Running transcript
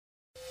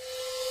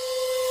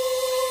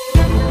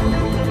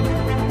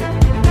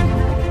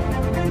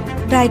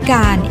รายก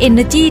าร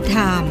Energy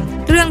Time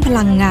เรื่องพ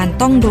ลังงาน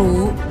ต้องรู้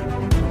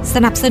ส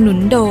นับสนุน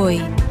โดย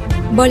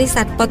บริ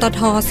ษัทปตท.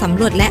สำ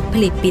รวจและผ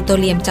ลิตปิโตร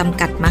เลียมจำ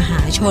กัดมหา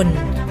ชน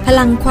พ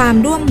ลังความ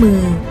ร่วมมื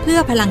อเพื่อ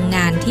พลังง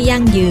านที่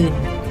ยั่งยืน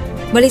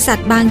บริษัท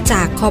บางจ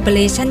ากคอร์ปอเร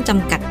ชั่นจ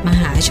ำกัดม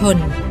หาชน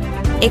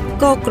เอ็ก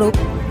โกกรุ๊ป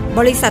บ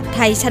ริษัทไท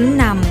ยชั้น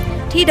น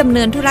ำที่ดำเ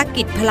นินธุร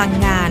กิจพลัง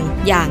งาน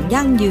อย่าง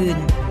ยั่งยืน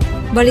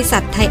บริษั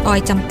ทไทยออย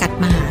ล์จำกัด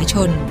มหาช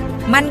น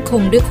มั่นค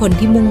งด้วยคน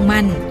ที่มุ่ง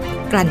มั่น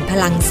กลั่นพ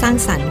ลังสร้าง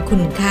สรรค์คุ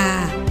ณค่า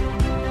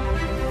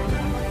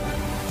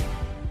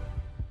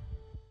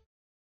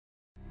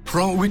เพร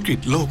าะวิกฤต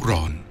โลก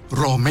ร้อน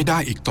รอไม่ได้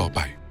อีกต่อไป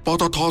ป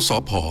ตทส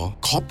ผ.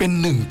ขอเป็น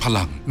หนึ่งพ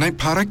ลังใน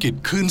ภารกิจ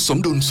คืนสม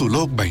ดุลสู่โล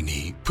กใบ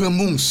นี้เพื่อ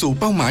มุ่งสู่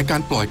เป้าหมายกา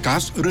รปล่อยก๊า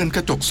ซเรือนก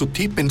ระจกสุท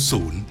ธิเป็น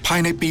ศูนย์ภาย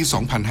ในปี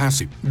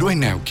 2050 ด้วย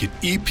แนวคิด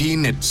EP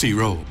Net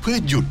Zero เพื่อ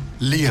หยุด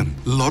เลี่ยง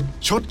ลด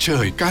ชดเช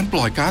ยการป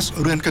ล่อยก๊าซ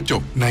เรือนกระจ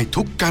กใน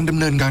ทุกการดำ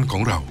เนินงานขอ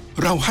งเรา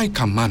ให้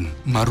คำมั่น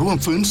มาร่วม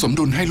ฟื้นสม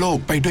ดุลให้โลก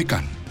ไปด้วยกั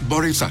นบ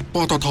ริษัทป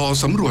ตท.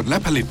สำรวจและ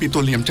ผลิตปิโต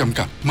รเลียมจำ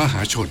กัดมห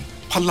าชน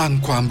พลัง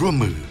ความร่วม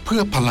มือเพื่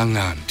อพลังง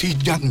านที่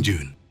ยั่งยื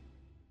น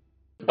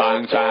บาง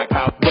จาก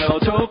ขับเร็ว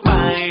ทุกไป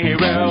ให้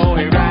เร็วใ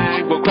ห้แรง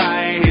กว่าใคร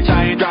ให้ใจ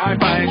ร้าย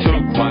ไปทุ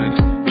กวัน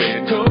เปลี่ย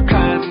นทุก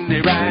คันให้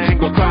แรง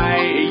กว่าใคร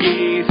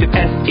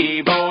20 SE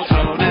Volt เ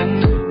ท่านั้น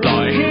ปล่อ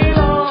ยให้โ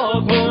ลก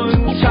หมุน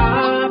ช้า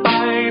ไป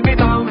ไม่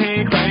ต้องให้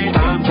ใครต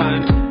ามทัน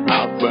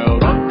อัพเวล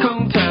รถของ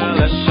เธอแ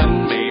ละฉัน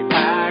ไม่แ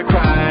พ้ใคร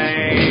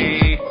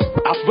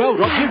อัพเวล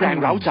รถให้แรง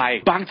เร้าใจ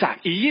บางจาก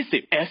E20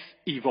 S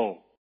Evo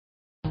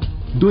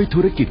ด้วยธุ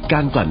รกิจก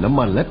ารกลั่นน้ำ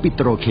มันและปิโ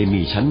ตรเค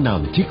มีชั้นน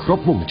ำที่ครบ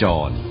วงจ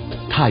ร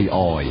ไทยอ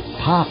อยล์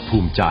ภาคภู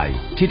มิใจ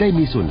ที่ได้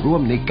มีส่วนร่ว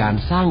มในการ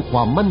สร้างคว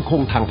ามมั่นค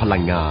งทางพลั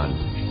งงาน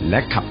และ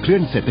ขับเคลื่อ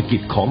นเศรษฐกิ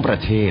จของประ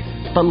เทศ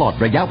ตลอด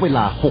ระยะเวล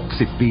า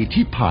60 ปี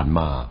ที่ผ่านม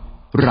า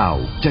เรา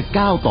จะ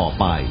ก้าวต่อ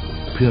ไป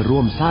เพื่อร่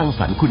วมสร้าง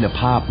สรรค์คุณภ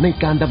าพใน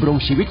การดำรง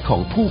ชีวิตขอ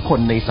งผู้คน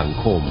ในสัง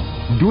คม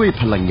ด้วย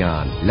พลังงา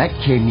นและ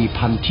เคมี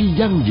ภัณฑ์ที่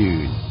ยั่งยื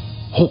น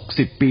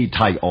60 ปีไท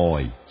ยออ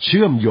ยล์เ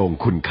ชื่อมโยง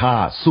คุณค่า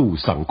สู่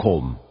สังค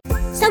ม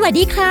สวัส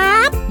ดีครั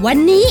บวัน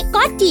นี้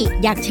ก๊อตจิ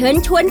อยากเชิญ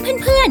ชวนเ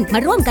พื่อนๆมา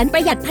ร่วมกันปร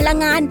ะหยัดพลัง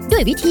งานด้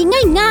วยวิธี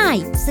ง่าย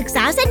ๆศึกษ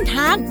าเส้นท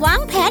างวา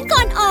งแผนก่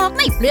อนออกไ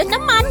ม่เปลือง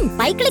น้ำมันไ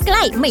ปใก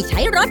ล้ๆไม่ใช้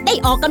รถได้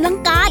ออกกำลัง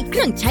กายเค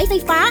รื่องใช้ไฟ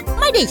ฟ้า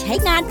ไม่ได้ใช้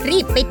งานรี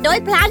บปิดโดย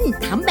พลัน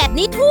ทำแบบ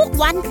นี้ทุก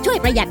วันช่วย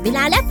ประหยัดเวล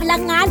าและพลั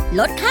งงาน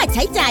ลดค่าใ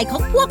ช้จ่ายขอ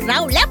งพวกเรา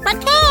และประ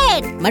เทศ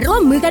มาร่ว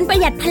มมือกันประ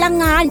หยัดพลัง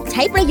งานใ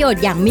ช้ประโยช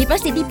น์อย่างมีปร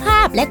ะสิทธิภา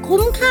พและ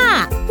คุ้มค่า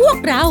พวก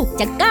เรา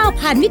จะก้าว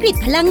ผ่านวิกฤต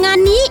พลังงาน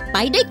นี้ไป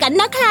ด้วยกัน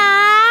นะครั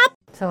บ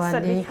สวัส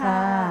ดีค่ะ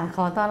ข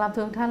อต้อนรับ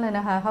ทุกท่านเลยน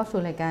ะคะเข้าสู่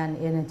รายการ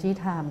Energy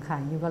Time ค่ะ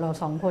อยู่กับเรา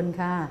2คน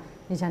ค่ะ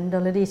ดิฉันด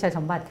ลฤดีชัยส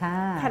มบัติค่ะ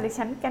ค่ะดิ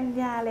ฉันกัญ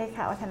ญาเลย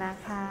ค่ะวัฒนา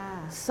ค่ะ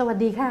สวัส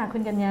ดีค่ะคุ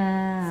ณกัญญา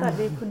สวัส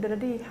ดีคุณดลฤ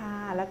ดีค่ะ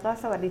แล้วก็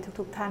สวัสดี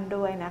ทุกท่าน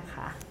ด้วยนะค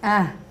ะ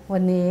วั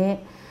นนี้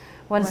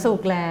วันศุก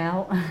ร์แล้ว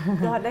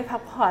ก็ได้พั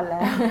กผ่อนแ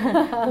ล้ว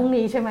พรุ่ง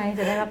นี้ใช่ไหม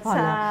จะได้พักผ่อน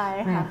แล้วใช่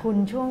ค่ะคุณ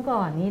ช่วงก่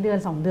อนนี้เดือน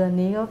2เดือน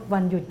นี้ก็วั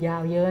นหยุดยา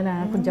วเยอะนะ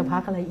คุณจะพั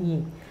กอะไรอี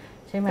ก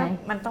ใช่ไหม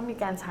มันต้องมี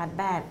การชาร์จแ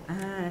บต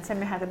ใช่ไห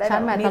มคะจะได้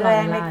มีแร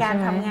งในการ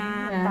ทำงา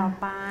นต่อ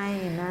ไป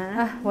นะ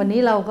วันนี้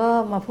เราก็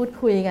มาพูด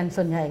คุยกัน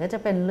ส่วนใหญ่ก็จะ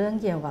เป็นเรื่อง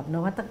เกี่ยวกับน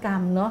วัตกรร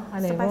มเนาะอะ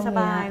ไรพวกนี้ส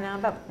บายๆนะ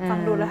แบบฟัง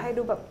ดูแล้วให้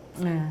ดูแบบ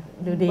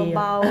ดูดีเ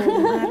บา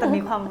ๆแต่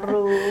มีความ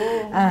รู้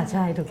ใ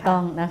ช่ถูกต้อ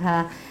งนะคะ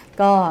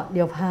ก็เ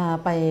ดี๋ยวพา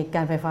ไปก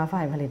ารไฟฟ้าฝ่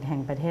ายผลิตแห่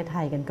งประเทศไท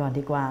ยกันก่อน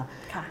ดีกว่า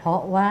เพรา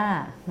ะว่า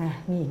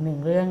มีอีกหนึ่ง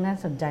เรื่องน่า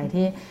สนใจ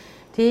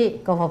ที่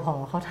กฟผ.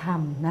เขาท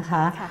ำนะค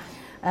ะ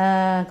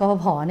กฟ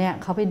ผ.เนี่ย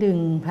เขาไปดึง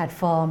แพลต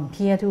ฟอร์ม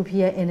Peer to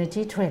Peer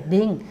Energy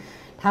Trading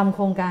ทำโค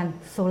รงการ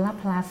Solar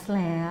Plus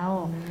แล้ว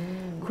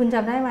คุณจ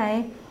ำได้ไหม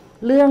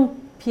เรื่อง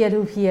Peer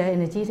to Peer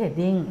Energy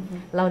Trading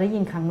เราได้ยิ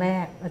นครั้งแร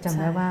กเราจำ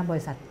ได้ว่าบ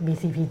ริษัท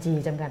BCPG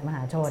จำกัดมห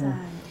าชน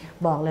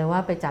บอกเลยว่า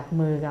ไปจับ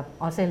มือกับ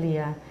ออสเตรเลี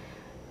ย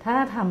ถ้า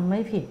ทำไม่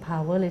ผิด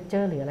Power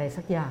Ledger หรืออะไร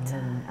สักอย่างนึ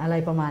งอะไร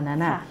ประมาณนั้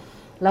นอ่ะ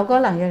แล้วก็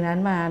หลังจากนั้น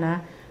มานะ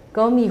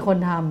ก็มีคน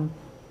ท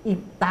ำอีก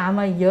ตาม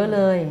มาเยอะเ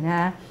ลยน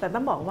ะแต่ต้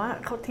องบอกว่า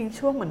เขาทิ้ง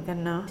ช่วงเหมือนกัน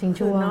เนาะทิ้ง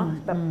ช่วง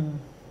แบบ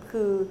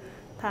คือ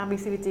ทาง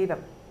BCPG แบ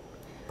บ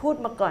พูด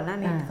มาก่อนหน้า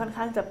นี้ค่อน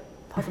ข้างจะ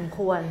พอสมค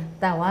วร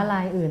แต่ว่าร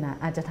ายอื่น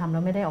อาจจะทำแล้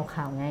วไม่ได้ออก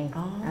ข่าวไง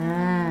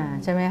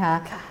ใช่ไหมคะ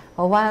เพ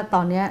ราะว่าต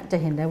อนนี้จะ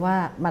เห็นได้ว่า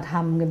มาท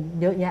ำกัน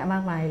เยอะแยะมา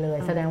กมายเลย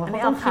แสดงว่าเขา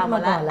ต้องคิดม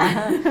าก่อนแล้ว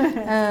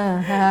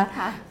นะคะ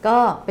ก็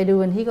ไปดู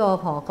กันที่กฟ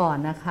ผ.ก่อน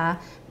นะคะ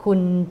คุณ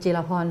จิร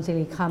พรศิ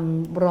ริค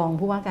ำรอง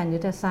ผู้ว่าการยุ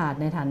ทธศาสต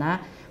ร์ในฐานะ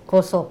โฆ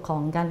ษกขอ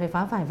งการไฟฟ้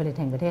าฝ่ายผลิต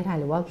แห่งประเทศไทย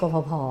หรือว่ากฟ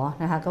ผ.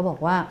นะคะก็บอก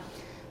ว่า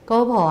ก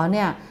ฟผ.เ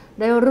นี่ย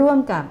ได้ร่วม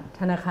กับ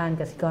ธนาคาร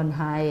กสิกรไ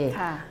ทย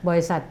บ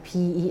ริษัท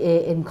PEA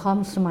Encom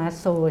Smart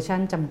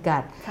Solution จำกั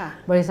ด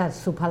บริษัท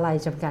สุภาลัย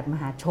จำกัดม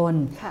หาชน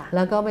แ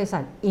ล้วก็บริษั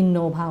ท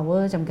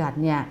InnoPower จำกัด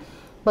เนี่ย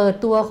เปิด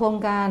ตัวโครง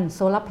การ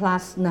Solar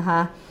Plus นะคะ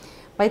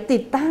ไปติ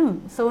ดตั้ง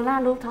โซล่า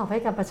รูฟท็อปให้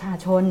กับประชา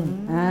ชน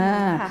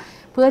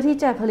เพื่อที่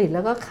จะผลิตแ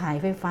ล้วก็ขาย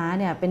ไฟฟ้า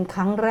เนี่ยเป็นค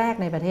รั้งแรก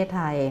ในประเทศไ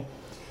ทย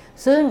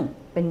ซึ่ง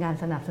เป็นการ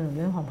สนับสนุนเ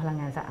รื่องของพลัง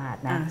งานสะอาด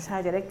นะใช่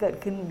จะได้เกิด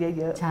ขึ้น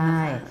เยอะๆใช่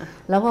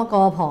แล้วก็ก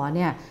พ.เ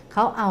นี่ยเข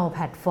าเอาแพ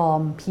ลตฟอร์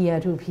ม peer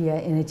to peer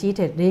energy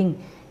trading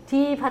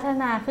ที่พัฒ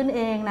นาขึ้นเ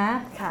องนะ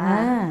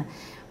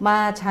มา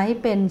ใช้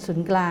เป็นศูน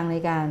ย์กลางใน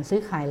การซื้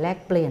อขายแลก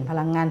เปลี่ยนพ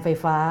ลังงานไฟ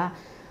ฟ้า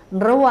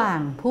ระหว่าง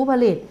ผู้ผ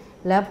ลิต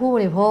และผู้บ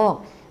ริโภค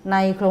ใน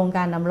โครงก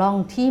ารนำร่อง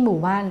ที่หมู่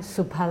บ้าน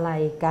สุภาลั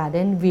ยการ์เ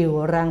ด้นวิว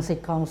รังสิต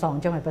คลอง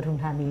 2จังหวัดปทุม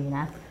ธานีน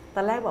ะต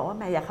อนแรกบอกว่า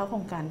แม่อยากเข้าโคร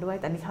งการด้วย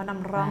แต่นี่เขาน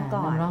ำร่อง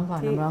ก่อน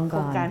ที่โค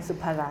รงการสุ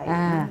ภาลัย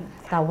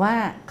แต่ว่า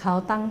เขา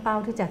ตั้งเป้า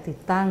ที่จะติด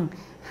ตั้ง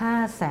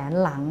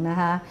 500,000 หลังนะ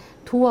คะ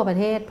ทั่วประ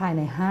เทศภายใ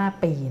น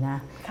5ปีนะ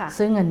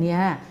ซึ่งอันนี้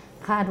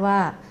คาดว่า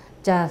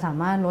จะสา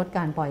มารถลดก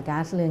ารปล่อยก๊า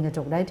ซเรือนกระจ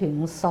กได้ถึง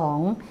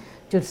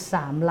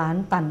 2.3 ล้าน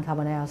ตันคาร์บ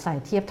อนไดออกไซ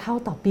ด์เทียบเท่า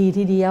ต่อปี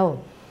ทีเดียว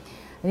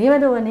อันนี้มา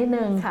ดูกันนิด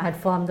นึงแพลต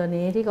ฟอร์มตัว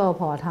นี้ที่ก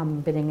พ.ท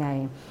ำเป็นยังไง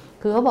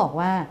คือเขาบอก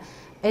ว่า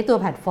ไอ้ตัว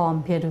แพลตฟอร์ม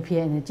peer to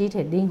peer energy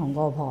trading ของก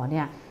พ.เ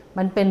นี่ย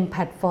มันเป็นแพ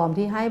ลตฟอร์ม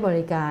ที่ให้บ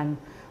ริการ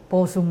โปร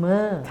ซูเมอ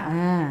ร์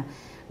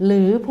ห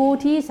รือผู้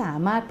ที่สา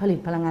มารถผลิต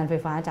พลังงานไฟ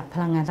ฟ้าจากพ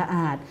ลังงานสะอ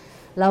าด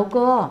แล้ว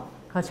ก็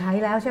เขาใช้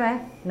แล้วใช่ไหม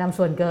นำ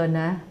ส่วนเกิน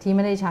นะที่ไ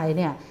ม่ได้ใช้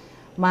เนี่ย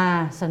มา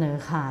เสนอ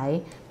ขาย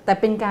แต่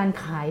เป็นการ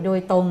ขายโดย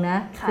ตรงนะ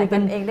คือเป็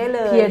นเองได้เล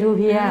ย peer to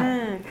peer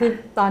คือ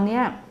ตอนนี้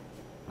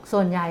ส่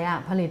วนใหญ่อะ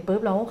ผลิตปุ๊บ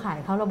เราก็ขาย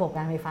เข้าระบบก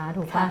ารไฟฟ้า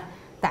ถูกป่ะ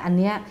แต่อัน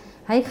เนี้ย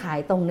ให้ขาย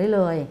ตรงได้เ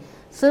ลย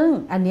ซึ่ง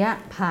อันเนี้ย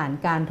ผ่าน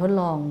การทด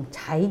ลองใ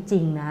ช้จ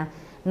ริงนะ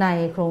ใน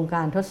โครงก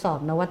ารทดสอบ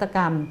นวัตก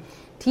รรม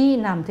ที่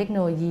นำเทคโน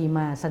โลยีม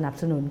าสนับ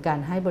สนุนการ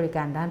ให้บริก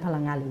ารด้านพลั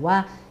งงานหรือว่า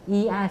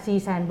ERC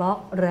Sandbox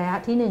ระยะ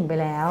ที่1ไป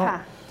แล้ว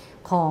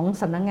ของ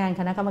สำนักงาน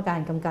คณะกรรมการ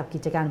กำกับกิ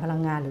จการพลั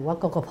งงานหรือว่า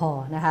กกพ.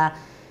นะคะ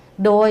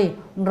โดย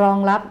รอง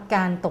รับก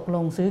ารตกล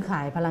งซื้อข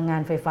ายพลังงา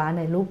นไฟฟ้าใ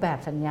นรูปแบบ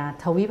สัญญา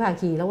ทวิภา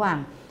คีระหว่าง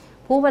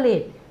ผู้ผลิ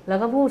ตแล้ว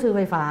ก็ผู้ซื้อไ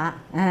ฟฟ้า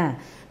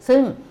ซึ่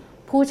ง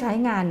ผู้ใช้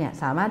งานเนี่ย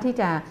สามารถที่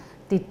จะ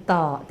ติ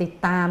ด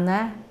ตามน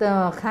ะตัว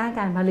ค่า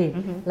การผลิต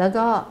แล้ว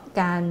ก็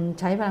การ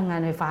ใช้พลังงา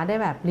นไฟฟ้าได้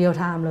แบบเรียลไ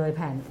ทม์เลย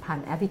ผ่าน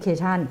แอปพลิเค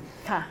ชัน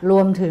ร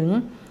วมถึง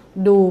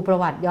ดูประ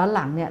วัติย้อนห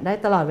ลังเนี่ยได้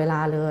ตลอดเวลา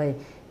เลย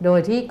โดย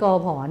ที่ก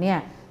พ.เนี่ย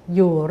อ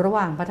ยู่ระห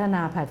ว่างพัฒน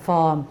าแพลตฟ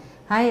อร์ม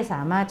ให้ส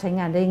ามารถใช้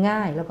งานได้ง่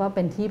ายแล้วก็เ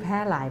ป็นที่แพร่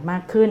หลายมา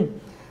กขึ้น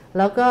แ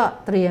ล้วก็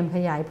เตรียมข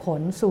ยายผ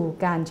ลสู่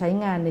การใช้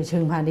งานในเชิ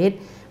งพาณิชย์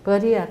เพื่อ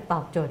ที่จะต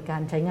อบโจทย์กา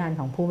รใช้งาน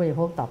ของผู้บริโ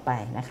ภคต่อไป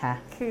นะคะ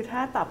คือถ้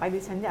าต่อไปดิ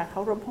ฉันอยากเข้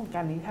าร่วมโครงกา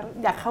รนี้ถ้า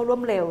อยากเข้าร่ว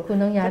มเร็วคุณ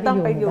ต้องย้าย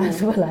ไปอยู่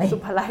สุ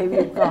ภาลัยวิ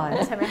วก่อน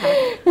ใช่ไหมคะ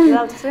เร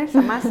าจะส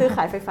ามารถซื้อข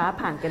ายไฟฟ้า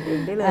ผ่านกันเอง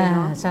ได้เลยเน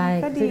าะใช่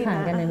ซื้อขาย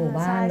กันในหมู่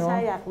บ้านเนาะใช่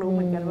อยากรู้เห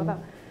มือนกันว่าแบ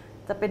บ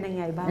จะเป็นยัง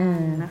ไงบ้าง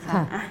นะคะ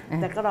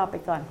แต่ก็รอไป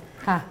ก่อน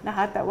นะค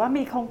ะแต่ว่า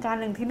มีโครงการ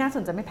หนึ่งที่น่าส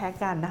นใจไม่แพ้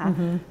กันนะคะ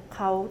เ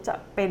ขาจะ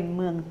เป็นเ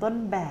มืองต้น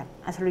แบบ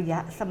อัจฉริยะ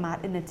Smart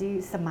Energy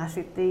Smart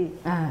City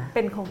เ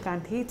ป็นโครงการ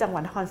ที่จังหวั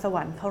ดนครสว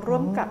รรค์เขาร่ว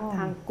มกับท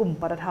างกลุ่ม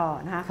ปตท.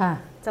นะคะ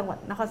จังหวัด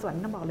นครสวรรค์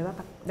ต้องบอกเลยว่า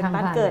เป็นบ้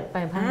านเกิดเ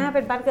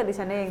ป็นบ้านเกิดดิ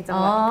ฉันเองจัง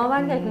หวัดบ้า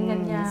นเกิดคือเงิ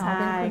นยา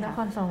วเป็นคนนค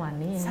รสวรรค์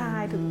นี่ใช่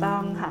ถูกต้อ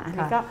งค่ะ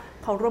นี่ก็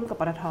เขาร่วมกับ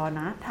ปตท.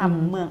นะท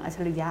ำเมืองอัจฉ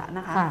ริยะ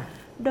นะคะ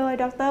โดย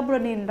ดร.บุร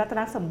ณินทร์รัต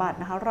นสมบัติ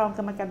นะคะรองก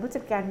รรมการผู้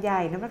จัดการให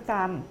ญ่นวัตกร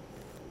รม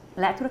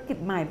และธุรกิจ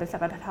ใหม่บริษัท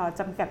ปตท.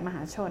จำกัดมห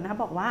าชนนะคะ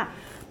บอกว่า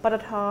ปต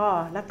ท.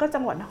และก็จั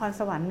งหวัดนคร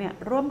สวรรค์เนี่ย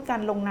ร่วมกัน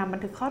ลงนามบัน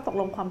ทึกข้อตก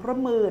ลงความร่วม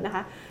มือนะค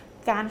ะ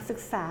การศึก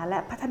ษาและ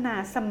พัฒนา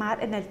Smart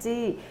Energy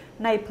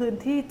ในพื้น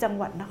ที่จัง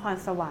หวัดนคร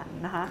สวรรค์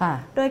นะคะ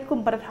โดยกลุ่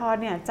มปตท.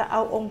เนี่ยจะเอ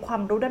าองค์ควา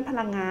มรู้ด้านพ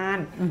ลังงาน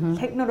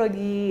เทคโนโล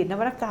ยีน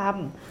วัตกรรม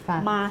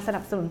มาสนั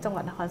บสนุนจังห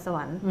วัดนครสว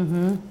รรค์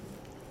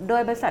โด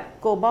ยบริษัท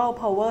Global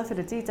Power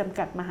Strategy จำ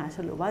กัดมหาช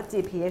นหรือว่า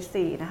GPSC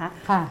นะคะ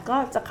ก็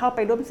จะเข้าไป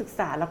ร่วมศึกษ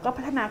าแล้วก็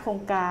พัฒนาโคร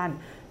งการ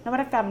นวั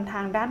ตกรรมท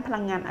างด้านพลั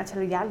งงานอัจฉ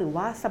ริยะหรือ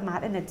ว่า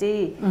Smart Energy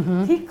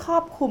ที่ครอ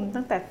บคลุม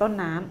ตั้งแต่ต้น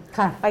น้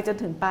ำไปจน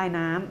ถึงปลาย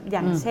น้ำอ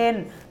ย่างเช่น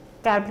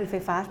การผลิตไฟ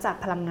ฟ้าจาก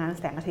พลังงาน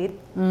แสงอาทิตย์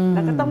แ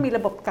ล้วก็ต้องมีร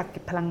ะบบกักเ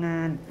ก็บพลังงา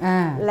น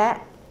และ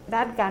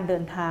ด้านการเดิ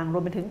นทางร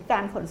วมไปถึงกา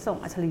รขนส่ง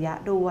อัจฉริยะ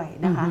ด้วย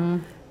นะคะ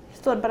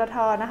ส่วนปตท.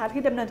นะคะ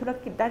ที่ดำเนินธุร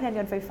กิจด้านยานย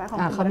นต์ไฟฟ้าของ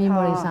ปตท.เขามี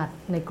บริษัท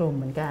ในกลุ่มเ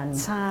หมือนกัน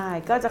ใช่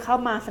ก็จะเข้า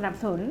มาสนับ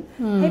สนุน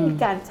ให้มี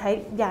การใช้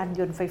ยาน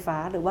ยนต์ไฟฟ้า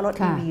หรือว่ารถ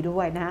EV ด้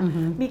วยนะ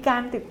มีกา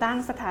รติดตั้ง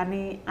สถา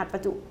นีอัดปร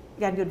ะจุ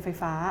ยานยนต์ไฟ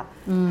ฟ้า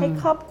ให้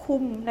ครอบคลุ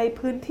มใน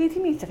พื้นที่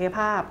ที่มีศักย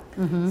ภาพ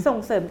ส่ง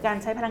เสริมการ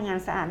ใช้พลังงาน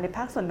สะอาดในภ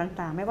าคส่วน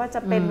ต่างๆไม่ว่าจะ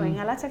เป็นหน่วยง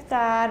านราชก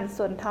าร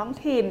ส่วนท้อง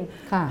ถิ่น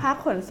ภาค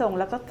ขนส่ง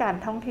แล้วก็การ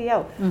ท่องเที่ยว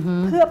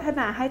เพื่อพัฒ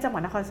นาให้จังหวั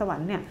ดนครสวร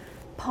รค์เนี่ย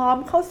พร้อม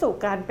เข้าสู่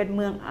การเป็นเ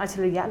มืองอัจฉ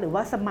ริยะหรือว่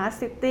า Smart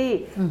City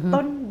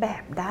ต้นแบ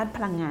บด้านพ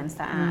ลังงาน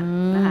สะอาด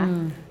นะคะ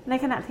ใน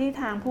ขณะที่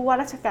ทางผู้ว่า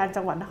ราชการ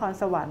จังหวัดนคร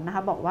สวรรค์นะค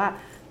ะบอกว่า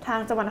ทาง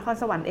จังหวัดนคร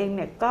สวรรค์เองเ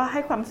นี่ยก็ให้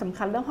ความสำ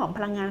คัญเรื่องของพ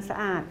ลังงานสะ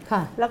อาด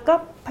แล้วก็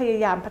พย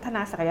ายามพัฒน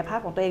าศักยภาพ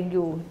ของตัวเองอ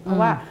ยู่เพราะ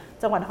ว่า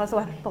จังหวัดนครสว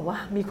รรค์บอกว่า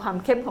มีความ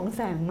เข้มของแ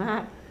สงมา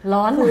ก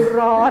ร้อนคือ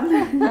ร้อน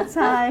ใ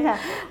ช่ค่ะ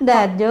แด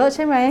ดเยอะใ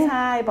ช่ไหมใ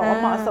ช่บอกว่า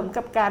เหมาะสม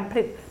กับการผ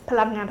ลิตพ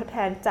ลังงานทดแท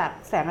นจาก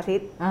แสงอาทิต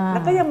ย์แล้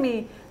วก็ยังมี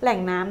แหล่ง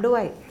น้ำด้ว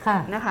ย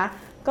นะคะ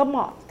ก็เหม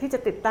าะที่จะ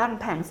ติดตั้ง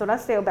แผงโซลา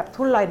ร์เซลล์แบบ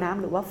ทุ่นลอยน้ำ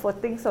หรือว่า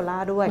floating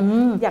solar ด้วย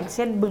อย่างเ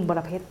ช่นบึงบ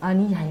รเพชรอัน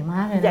นี้ใหญ่ม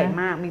ากเลยนะใหญ่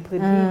มากมีพื้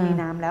นที่มี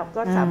น้ำแล้ว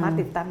ก็สามารถ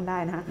ติดตั้งได้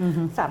นะคะ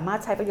สามารถ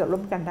ใช้ประโยชน์ร่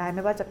วมกันได้ไ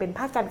ม่ว่าจะเป็นภ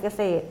าคการเก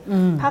ษตร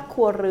ภาคค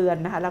รัวเรือน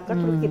นะคะแล้วก็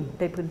ธุรกิจ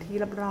ในพื้นที่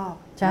รอบ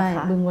ๆใช่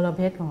บึงบรเ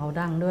พชรของเขา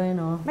ดังด้วย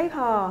เนาะไม่พ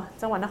อ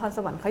จังหวัดนครส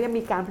วรรค์เขายัง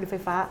มีการผลิตไฟ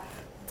ฟ้า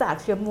จาก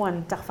เชื้อมวล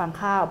จากฟาง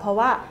ข้าวเพราะ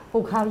ว่าปลู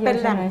กข้าวเยอะเป็น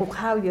แหล่งปลูก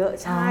ข้าวเยอะ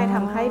ใช่ท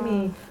ำให้มี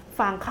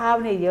ฟางข้าว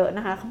เนี่ยเยอะน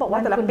ะคะเขาบอกว่า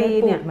แต่ละปี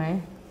เนี่ย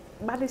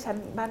บ้านดิฉัน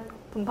บ้าน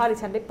คุณพ่อดิ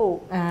ฉันได้ปลูก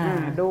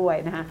ด้วย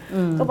นะคะ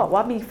ก็บอกว่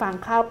ามีฟาง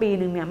ข้าวปี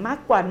หนึ่งเนี่ยมาก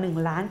กว่า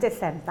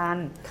1,700,000 ตัน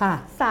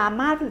สา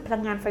มารถผลิตพลั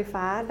งงานไฟ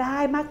ฟ้าได้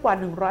มากกว่า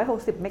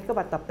160 เมกะ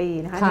วัตต์ต่อปี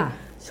นะคะ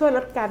ช่วยล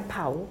ดการเผ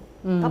า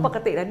เพราะปก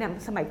ติแล้วเนี่ย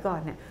สมัยก่อ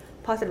นเนี่ย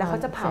พอเสร็จแล้วเขา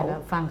จะเผา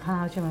ฟางข้า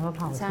วใช่ไหมว่าเ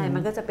ผาใช่มั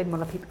นก็จะเป็นม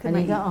ลพิษขึ้นมาอัน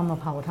นี้ก็เอามา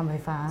เผาทำไฟ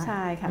ฟ้าใ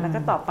ช่ค่ะแล้วก็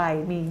ต่อไป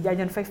มียาน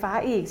ยนต์ไฟฟ้า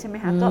อีกใช่ไหม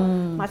คะก็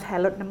มาแทน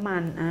รถน้ำมั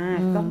น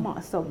ก็เหมาะ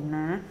สมน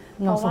ะ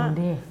เหมาะสม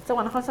ดีจังห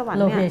วัดนครสวรรค์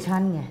เนี่ยโลเค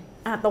ชั่นไง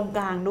ตรงก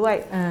ลางด้วย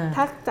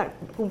ถ้าจาก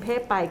กรุงเทพ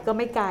ไปก็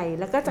ไม่ไกล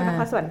แล้วก็จากนค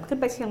รสวรรค์ขึ้น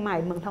ไปเชียงใหม่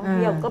เมืองท่องเ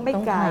ที่ยวก็ไม่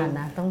ไกล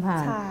นะต้องผ่า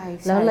น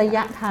แล้วระย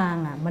ะทาง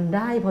มันไ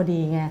ด้พอดี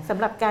ไงสำ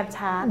หรับการช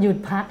าร์จหยุด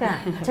พัก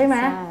ใช่ไหม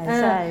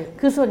ใช่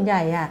คือส่วนให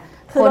ญ่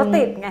คือรถ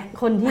ติดไง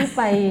คนที่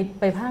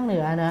ไปภาคเหนื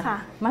อนะ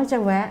มักจะ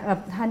แวะแบ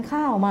บทานข้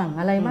าวมั่ง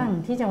อะไรมั่ง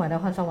ที่จังหวัดน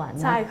ครสวรรค์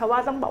ใช่เพราะว่า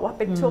ต้องบอกว่า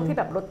เป็นช่วงที่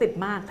แบบรถติด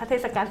มากถ้าเท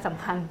ศกาลส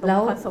ำคัญตรง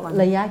นครสวรรค์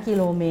ระยะกิโ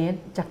ลเมตร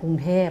จากกรุง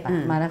เทพ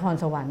มานคร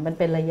สวรรค์มัน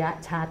เป็นระยะ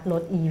ชาร์จร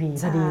ถ EV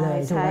พอดีเลย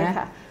ถูกไหม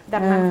ดั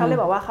งนั้นเขาเลย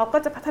บอกว่าเขาก็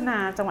จะพัฒนา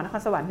จังหวัดนค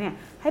รสวรรค์เนี่ย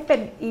ให้เป็น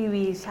EV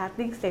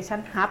Charging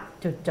Station Hub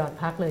จุดจอด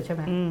พักเลยใช่ไห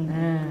ม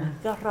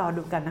ก็รอ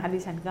ดูกันนะคะ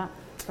ดิฉันก็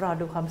รอ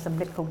ดูความสำ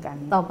เร็จโครงการ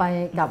นี้ต่อไป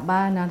กลับบ้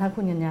านนะถ้า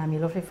คุณยัญญามี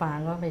รถไฟฟ้า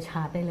ก็ไปช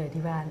าร์จได้เลย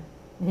ที่บ้าน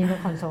ที่น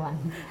ครสวรร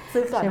ค์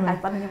ซื้อก่อนค่ะ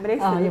ตอนนี้ยังไม่ได้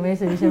ซื้อยังไม่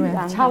ซื้อใช่ไหม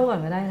เช่าก่อ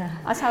นก็ได้นะ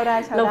เช่าได้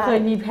เราเคย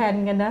มีแผน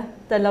กันนะ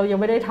แต่เรายัง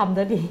ไม่ได้ทำ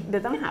สักทีเดี๋ย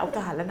วต้องหาโอก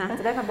าสแล้วนะ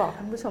จะได้มาบอก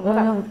ท่านผู้ชมว่าแ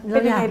บบเป็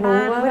นยังไงบ้า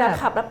งเวลา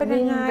ขับแล้วเป็นยั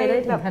งไง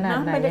แบบน้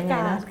ำบรรยากา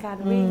ศการ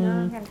วิ่ง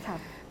กันขับ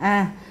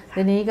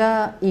ทีนี้ก็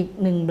อีก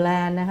1แบร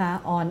นด์นะคะ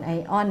On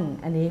Ion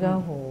อันนี้ก็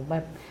โหแบ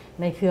บ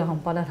ในเครือของ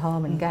ปตท.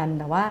เหมือนกัน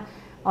แต่ว่า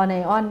On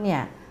Ion เนี่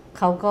ย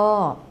เขาก็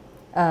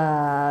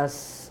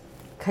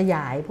ขย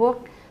ายพวก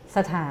ส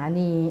ถา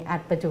นีอั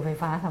ดประจุไฟ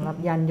ฟ้าสำหรับ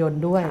ยานยน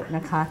ต์ด้วยน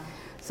ะคะ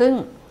ซึ่ง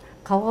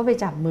เขาก็ไป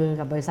จับมือ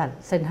กับบริษัท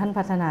เซ็นทรัล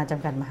พัฒนาจ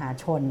ำกัดมหา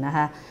ชนนะค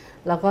ะ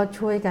แล้วก็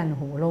ช่วยกัน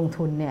ลง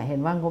ทุนเนี่ยเห็น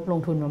ว่างบล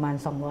งทุนประมาณ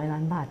200 ล้า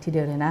นบาททีเดี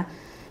ยวเลยนะ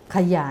ข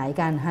ยาย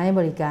การให้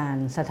บริการ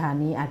สถา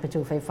นีอัดประจุ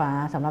ไฟฟ้า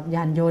สำหรับย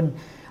านยนต์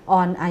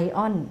On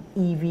Ion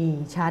EV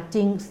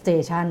Charging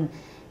Station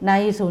ใน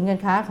ศูนย์การ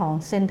ค้าของ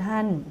เซ็นทรั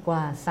ลกว่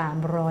า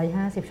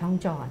350ช่อง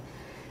จอด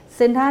เ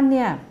ซ็นทรัลเ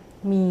นี่ย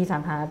มีสา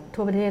ขา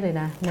ทั่วประเทศเลย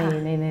นะ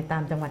ในตา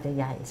มจังหวัด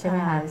ใหญ่ๆใช่ไหม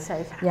คะใช่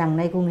ค่ะอย่างใ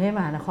นกรุงเทพ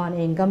มหานครเ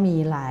องก็มี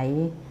หลา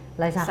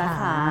ยสา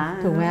ขา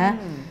ถูกไหม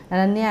ดัง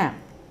นั้นเนี่ย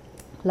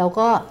เรา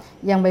ก็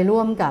ยังไปร่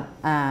วมกับ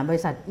บ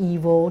ริษัท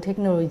Evo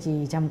Technology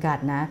จำกัด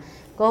นะ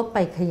ก็ไป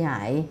ขยา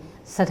ย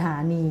สถา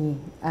นี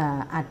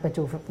อัดประ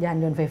จุยาน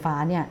ยนต์ไฟฟ้า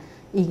เนี่ย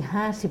อีก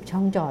50ช่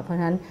องจอดเพราะฉ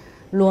ะนั้น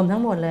รวมทั้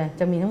งหมดเลย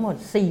จะมีทั้งหมด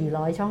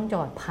400ช่องจ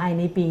อดภายใ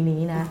นปี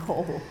นี้นะ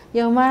เย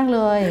อะมากเล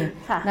ย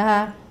นะค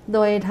ะโด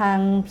ยทาง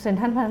เซ็น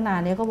ทรัลพัฒนา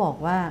เนี่ยก็บอก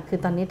ว่าคือ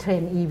ตอนนี้เทร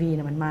นด์ EV เ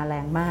นี่ยมันมาแร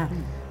งมาก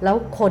แล้ว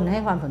คนให้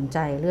ความสนใจ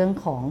เรื่อง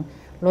ของ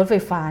รถไฟ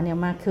ฟ้าเนี่ย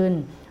มากขึ้น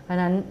เพราะฉะ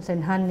นั้นเซ็น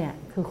ทรัลเนี่ย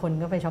คือคน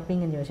ก็ไปช้อปปิ้ง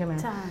กันเยอะใช่ไหม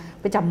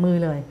ไปจับมือ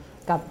เลย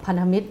กับพัน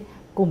ธมิตร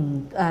กลุ่ม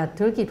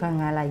ธุรกิจพลัง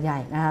งานรายใหญ่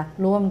นะคะ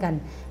ร่วมกัน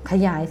ข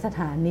ยายสถ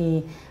านี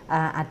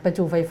อัดประ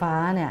จุไฟฟ้า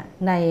เนี่ย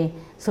ใน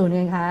ศูนย์ก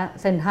ารค้า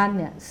เซ็นทรัล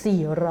เนี่ย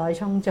400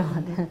ช่องจอ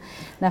ด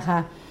นะคะ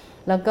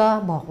แล้วก็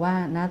บอกว่า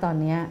นะตอน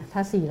นี้ถ้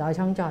า400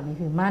ช่องจอดนี่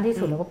คือมากที่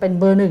สุดแล้วก็เป็น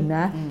เบอร์1น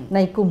ะใน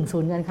กลุ่มศู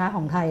นย์การค้าข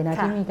องไทยนะ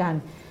ที่มีการ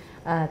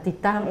ติด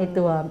ตั้งไอ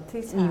ตัว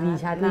EV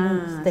Charging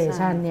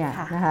Station เนี่ย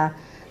นะคะ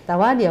แต่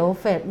ว่าเดี๋ยว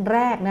เฟสแร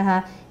กนะคะ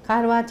คา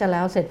ดว่าจะแ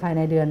ล้วเสร็จภายใ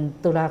นเดือน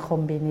ตุลาคม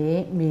ปีนี้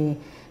มี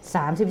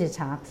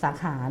37สา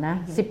ขานะ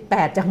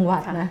18จังหวั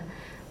ดนะ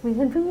มี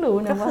ฉันเพิ่งรู้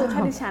นะว่าก็คือถ้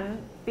าดิฉัน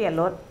เปลี่ยน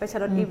รถไปใช้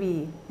รถ EV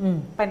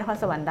ไปนคร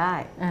สวรรค์ได้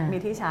มี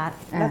ที่ชาร์จ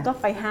แล้วก็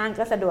ไปห้าง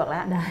ก็สะดวกแ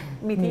ล้ว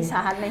มีที่ช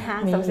าร์จในห้า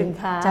งสรรพสิน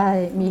ค้าใช่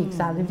มีอีก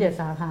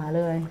37สาขาเ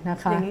ลยนะ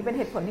คะอย่างนี้เป็นเ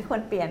หตุผลที่คว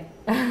รเปลี่ยน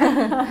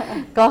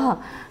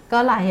ก็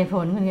หลายเหตุผ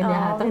ลคุณกัญญ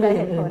าต้องดูอ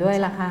ย่างอื่นด้วย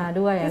ราคา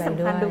ด้วยอะไรด้วย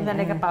ที่สำคัญดูเงิน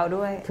ในกระเป๋า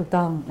ด้วยถูก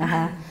ต้องนะค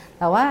ะ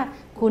แต่ว่า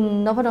คุณ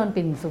นพดล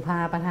ปิ่นสุภา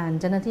ประธาน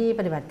เจ้าหน้าที่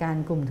ปฏิบัติการ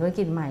กลุ่มธุร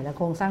กิจใหม่และโ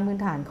ครงสร้างพื้น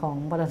ฐานของ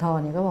ปตท.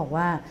เนี่ยก็บอก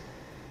ว่า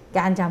ก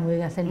ารจับมือ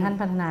กับเซ็นทรัล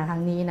พัฒนาครั้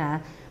งนี้นะ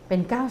เป็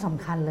นก้าวส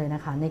ำคัญเลยน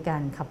ะคะในกา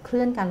รขับเค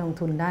ลื่อนการลง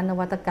ทุนด้านน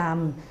วัตกรรม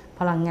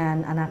พลังงาน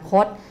อนาค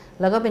ต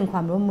แล้วก็เป็นคว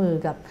ามร่วมมือ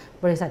กับ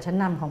บริษัทชั้น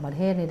นำของประเ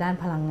ทศในด้าน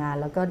พลังงาน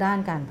แล้วก็ด้าน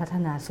การพัฒ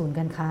นาศูนย์ก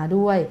ารค้า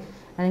ด้วย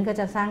อันนั้นก็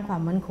จะสร้างควา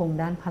มมั่นคง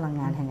ด้านพลัง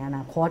งานแห่งอน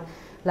าคต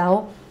แล้ว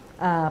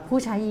ผู้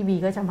ใช้ EV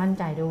ก็จะมั่น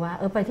ใจด้วยว่า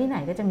ไปที่ไหน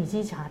ก็จะมี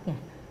ที่ชาร์จไง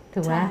ถู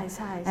กไหมใ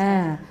ช่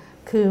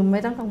คือไม่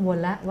ต้องกังวล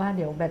แล้วว่าเ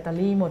ดี๋ยวแบตเตอ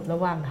รี่หมดระ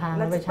หว่างทางเ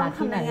ราไปชาร์จ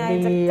ที่ไหน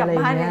ดีอะไรอ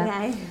ย่างเ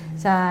งี้ย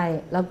ใช่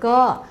แล้วก็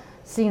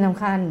สิ่งส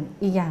ำคัญ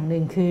อีกอย่างหนึ่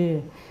งคือ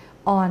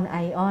On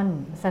Ion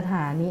สถ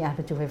านีอัดป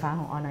ระจุไฟฟ้าข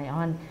อง On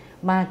Ion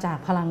มาจาก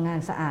พลังงาน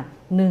สะอาด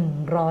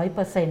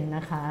 100% น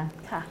ะคะ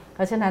เพ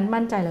ราะฉะนั้น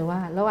มั่นใจเลยว่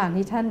าระหว่าง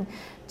ที่ท่าน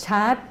ช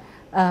าร์จ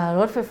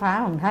รถไฟฟ้า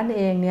ของท่านเ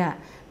องเนี่ย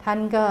ท่าน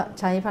ก็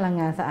ใช้พลัง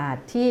งานสะอาด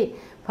ที่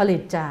ผลิ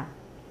ตจาก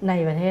ใน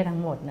ประเทศทั้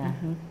งหมดนะ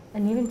อั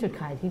นนี้เป็นจุด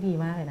ขายที่ดี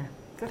มากเลยนะ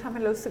ก็ทำใ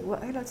ห้รู้สึกว่า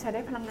เราใช้ไ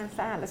ด้พลังงานส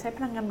ะอาดและใช้พ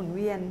ลังงานหมุนเ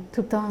วียน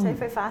ถูกต้องใช้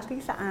ไฟฟ้าที่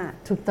สะอาด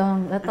ถูกต้อง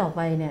และต่อไป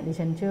เนี่ยดิ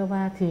ฉันเชื่อว่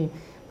าคือ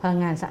พลัง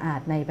งานสะอาด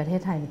ในประเท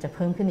ศไทยมันจะเ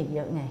พิ่มขึ้นอีกเย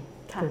อะไง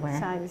ถูกไหม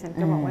ใช่ดิฉัน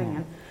ก็บอกว่าอย่าง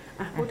นั้น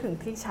พูดถึง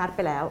ที่ชาร์จไป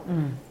แล้ว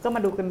ก็มา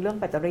ดูกันเรื่อง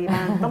แบตเตอรี่บ้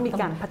างต้องมี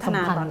การพัฒน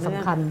าต่อเนื่อ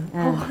งเ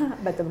พราะว่า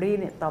แบตเตอรี่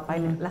เนี่ยต่อไป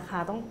เนี่ยราคา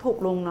ต้องถูก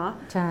ลงเนาะ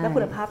และคุ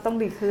ณภาพต้อง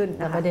ดีขึ้นแ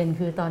ต่ประเด็น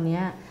คือตอนนี้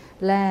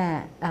แร่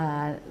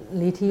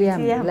ลิเธียม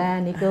แร่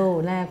นิกเกิล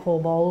แร่โค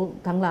บอลต์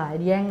ทั้งหลาย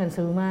แย่งกัน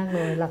ซื้อมากเล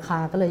ยราคา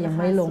ก็เลยยัง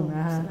ไม่ลงน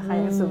ะคะราคา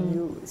ยังสูงอ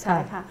ยู่ใช่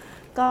ค่ะ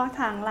ก็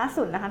ทางล่า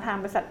สุดนะคะทาง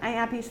บริษัท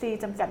IRPC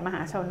จำกัดมห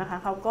าชนนะคะ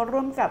เขาก็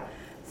ร่วมกับ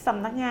ส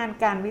ำนักงาน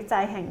การวิจั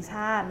ยแห่งช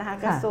าตินะคะ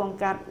กระทรวง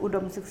การอุด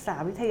มศึกษา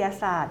วิทยา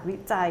ศาสตร์วิ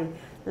จัย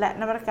และ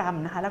นวัตกรรม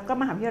นะคะแล้วก็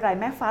มหาวิทยาลัย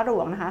แม่ฟ้าหล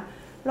วงนะคะ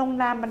ลง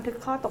นามบันทึก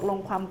ข้อตกลง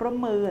ความร่วม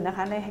มือนะค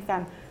ะในกา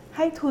รใ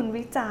ห้ทุน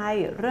วิจัย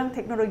เรื่องเท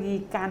คโนโลยี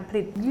การผ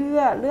ลิตเยื่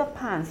อเลือก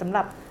ผ่านสำห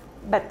รับ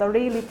แบตเตอ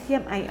รี่ลิเธีย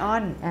มไอออ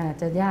น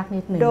จะยากนิ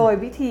ดนึงโดย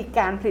วิธีก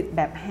ารผลิตแ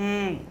บบแห้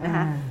งนะค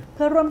ะเ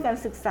พื่อร่วมกัน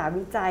ศึกษา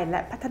วิจัยและ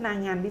พัฒนา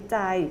งานวิ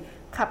จัย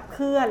ขับเค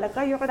ลื่อนแล้วก็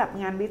ยกระดับ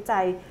งานวิ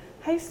จัย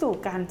ให้สู่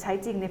การใช้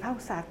จริงในภาค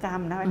อุตสาหกรร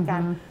มนะเป็นกา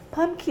รเ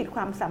พิ่มขีดค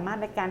วามสามารถ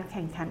ในการแ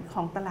ข่งขันข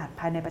องตลาด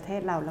ภายในประเท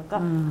ศเราแล้วก็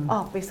อ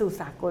อกไปสู่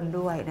สากล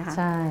ด้วยนะคะ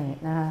ใช่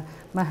นะคะ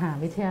มหา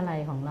วิทยาลัย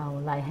ของเรา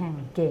หลายแห่ง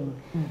เก่ง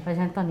เพราะฉ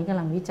ะนั้นตอนนี้กำ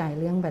ลังวิจัย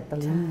เรื่องแบตเตอ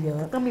รี่เยอ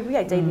ะก็มีผู้ให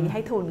ญ่ใจดีใ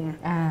ห้ทุนไง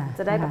จ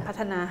ะได้แบบพั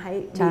ฒนาให้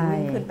ดี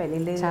ขึ้นไปเรื่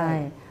อยๆใช่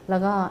แล้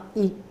วก็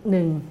อีกห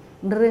นึ่ง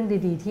เรื่อง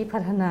ดีๆที่พั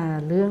ฒนา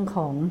เรื่องข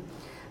อง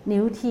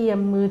นิ้วเทียม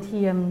มือเ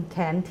ทียมแข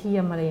นเทีย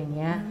มอะไรอย่าง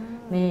เงี้ย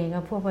นี่ก็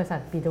พวกบริษั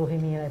ทปิโตรเค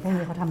มีอะไรพวก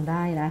นี้เขาทำไ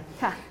ด้นะ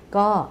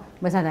ก็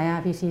บริษัท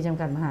IRPC จำ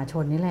กัดมหาช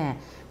นนี่แหละ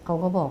เขา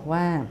ก็บอก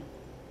ว่า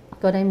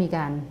ก็ได้มีก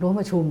ารร่วม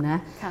ประชุมนะ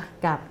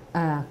กับ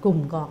กลุ่ม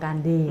ก่อการ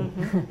ดี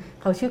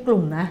เขาชื่อก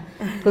ลุ่มนะ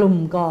กลุ่ม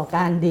ก่อก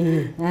ารดี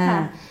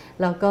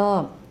แล้วก็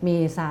มี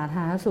สาธ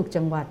ารณสุข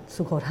จังหวัด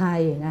สุโขทั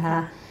ยนะคะ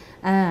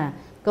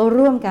ก็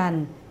ร่วมกัน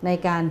ใน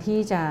การที่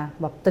จะ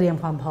แบบเตรียม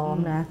ความพร้อม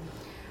นะ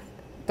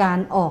กา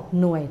รออก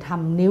หน่วยท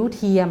ำนิ้วเ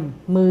ทียม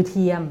มือเ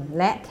ทียม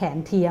และแขน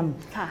เทียม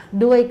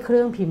ด้วยเค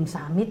รื่องพิมพ์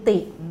3มิติ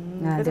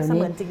เดี๋ยว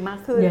นี้จริงมาก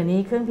ขึ้นเดี๋ยวนี้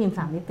เครื่องพิมพ์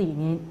3มิติ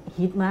นี้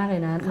ฮิตมากเล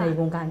ยนะใน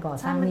วงการก่อ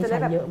สร้างนี่ใช้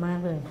เยอะมาก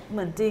เลยเห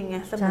มือนจริงไง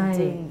เสมือน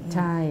จริงใ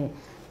ช่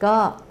ก็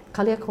เข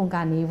าเรียกโครงก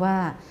ารนี้ว่า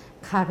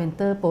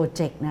Carpenter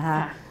Project นะคะ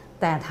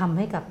แต่ทำใ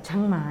ห้กับช่า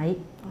งไม้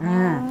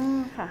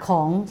ข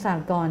องสห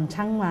กรณ์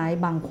ช่างไม้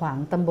บางขวาง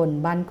ตำบล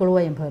บ้านกล้ว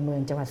ยอำเภอเมือ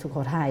งจังหวัดสุโข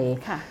ทัย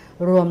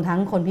รวมทั้ง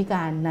คนพิก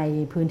ารใน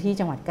พื้นที่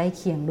จังหวัดใกล้เ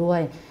คียงด้ว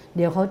ยเ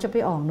ดี๋ยวเขาจะไป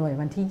ออกหน่วย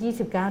วันที่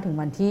29ถึง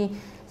วันที่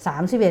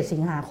31สิ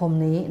งหาคม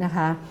นี้นะค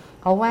ะ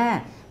เพราะว่า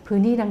พื้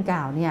นที่ดังก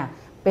ล่าวเนี่ย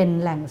เป็น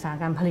แหล่งอุตสาห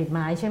กรรมผลิตไ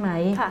ม้ใช่ไหม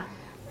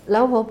แล้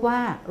วพบว่า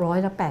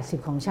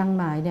80%ของช่าง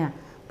ไม้เนี่ย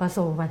ประส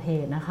บอุบัติเห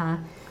ตุนะคะ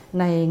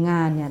ในง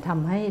านเนี่ยท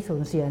ำให้สู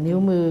ญเสียนิ้ว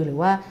มือหรือ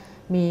ว่า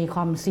มีคว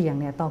ามเสี่ยง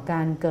เนี่ยต่อก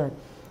ารเ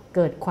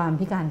กิดความ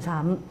พิการซ้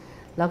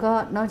ำแล้วก็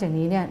นอกจาก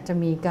นี้เนี่ยจะ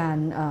มีการ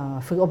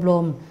ฝึกอบร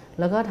ม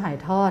แล้วก็ถ่าย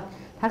ทอด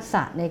ทักษ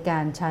ะในกา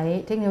รใช้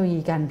เทคโนโลยี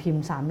การพิม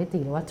พ์3มิติ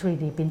หรือว่า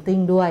 3D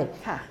Printing ด้วย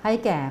ให้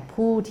แก่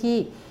ผู้ที่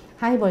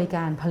ให้บริก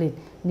ารผลิต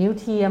นิ้ว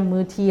เทียมมื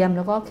อเทียมแ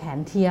ล้วก็แขน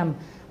เทียม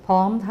พร้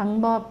อมทั้ง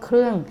มอบเค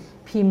รื่อง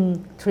พิมพ์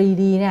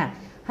 3D เนี่ย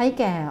ให้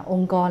แก่อ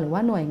งค์กรหรือว่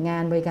าหน่วยงา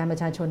นบริการประ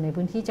ชาชนใน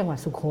พื้นที่จังหวัด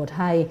สุโข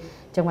ทัย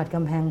จังหวัดก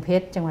ำแพงเพ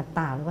ชรจังหวัด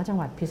ตากแล้วก็จัง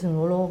หวัดพิษ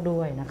ณุโลกด้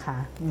วยนะคะ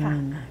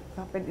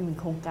ก็เป็นอีกหนึ่ง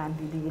โครงการ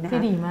ดีๆนะคะ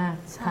ที่ดีมาก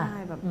ใช่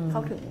แบบเข้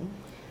าถึง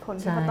คน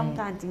ที่เขาต้อง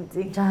การจ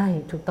ริงๆใช่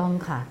ถูกต้อง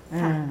ค่ะ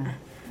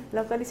แ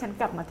ล้วก็ดิฉัน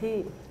กลับมาที่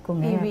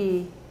EV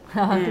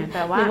แ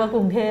ต่ว่าเรียกว่าก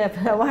รุงเทพ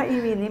แต่ว่า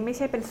EV นี้ไม่ใ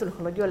ช่เป็นส่วนขอ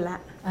งรถยนต์ละ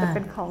แต่เ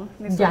ป็นของ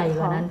ในส่วน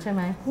ของ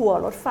หัว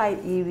รถไฟ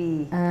EV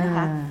นะค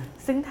ะ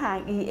ซึ่งทาง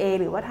EA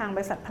หรือว่าทางบ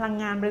ริษัทพลัง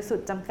งานบริสุท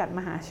ธิ์จำกัดม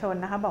หาชน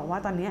นะคะบอกว่า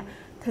ตอนนี้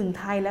ถึง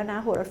ไทยแล้วนะ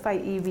หัวรถไฟ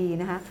EV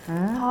นะคะ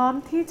พร้อม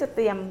ที่จะเต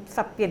รียม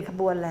สับเปลี่ยนข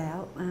บวนแล้ว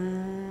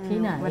ที่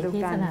ไหน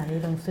ที่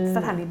ส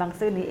ถานีบาง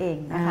ซื่อนี้เอง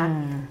นะคะ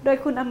โดย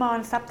คุณอมร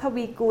ทรัพย์ท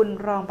วีกุล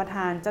รองประธ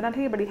านเจ้าหน้า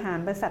ที่บริหาร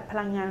บริษัทพ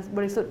ลังงานบ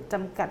ริสุทธิ์จ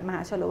ำกัดมห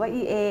าชนหรือว่า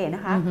EA น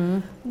ะคะ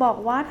บอก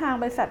ว่าทาง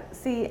บริษัท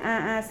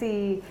CRRC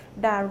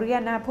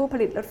Darian นะผู้ผ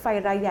ลิตรถไฟ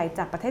รายใหญ่จ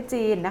ากประเทศ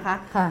จีนนะคะ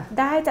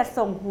ได้จัด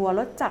ส่งหัว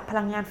รถจักรพ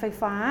ลังงานไฟ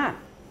ฟ้า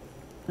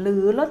หรื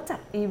อรถจั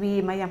กร EV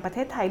มายังประเท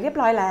ศไทยเรียบ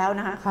ร้อยแล้ว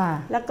นะคะ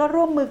แล้วก็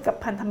ร่วมมือกับ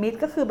พันธมิตร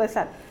ก็คือบริ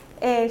ษัท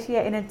Asia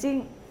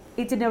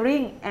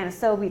Engineering and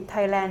Service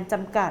Thailand จ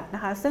ำกัดน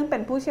ะคะซึ่งเป็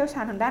นผู้เชี่ยวช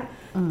าญทางด้าน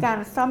การ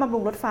ซ่อมบำรุ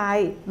งรถไฟ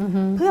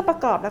เพื่อประ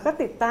กอบแล้วก็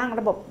ติดตั้ง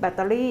ระบบแบตเต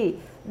อรี่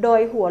โดย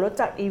หัวรถ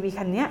จักร EV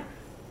คันนี้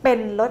เป็น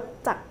รถ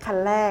จักรคัน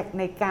แรก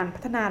ในการพั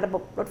ฒนาระบ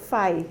บรถไฟ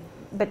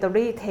แบตเตอ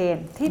รี่เทน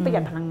ที่ประหยั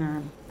ดพลังงา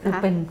นนะค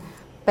ะเ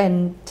ป็น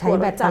ใช้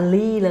แบตเตอ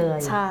รี่เลย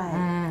ใ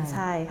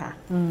ช่ค่ะ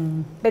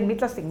เป็นมิตร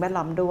ต่อสิ่งแวด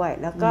ล้อมด้วย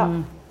แล้วก็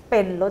เ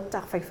ป็นรถ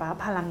จักรไฟฟ้า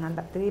พลังงานแบ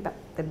ตเตอรี่แบบ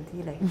เต็มที่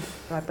เลย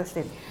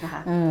 100% นะค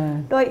ะ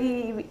โดย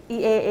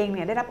EA เองเ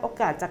นี่ยได้รับโอ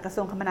กาสจากกระทร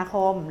วงคมนาค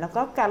มแล้ว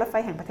ก็การรถไฟ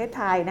แห่งประเทศไ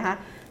ทยนะคะ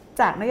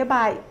จากนโยบ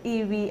าย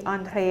EV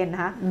on Train น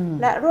ะคะ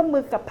และร่วมมื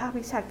อกับภาค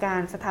วิชาการ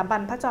สถาบั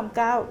นพระจอมเ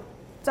กล้า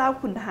เจ้า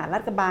คุณทหารลา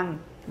ดกระบัง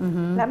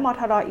และม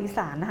ทร.อีส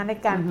านนะคะใน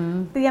การ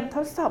เตรียมท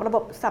ดสอบระบ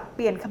บสับเป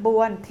ลี่ยนขบ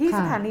วนที่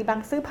สถานีบาง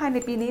ซื่อภายใน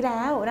ปีนี้แ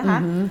ล้วนะคะ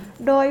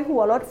โดยหั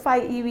วรถไฟ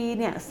EV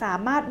เนี่ยสา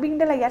มารถวิ่งไ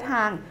ด้ระยะท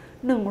าง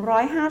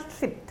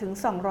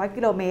150-200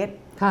 กิโลเมตร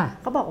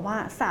เขาบอกว่า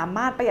สาม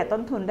ารถประหยัดต้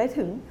นทุน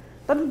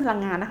พลัง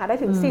งานนะคะได้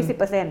ถึง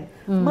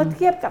 40% เมื่อเ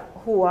ทียบกับ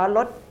หัวร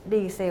ถ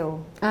ดีเซล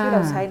ที่เร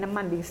าใช้น้ำ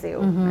มันดีเซล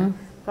นะ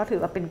ก็ถือ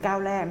ว่าเป็นก้าว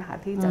แรกนะคะ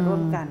ที่จะร่ว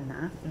มกันน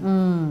ะ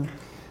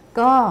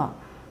ก็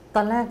ต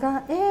อนแรกก็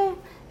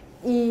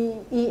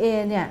EA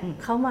เนี่ย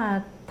เขามา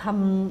ท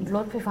ำร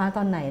ถไฟฟ้าต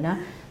อนไหนนะ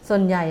ส่ว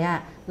นใหญ่อะ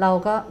เรา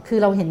ก็คือ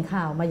เราเห็น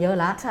ข่าวมาเยอะ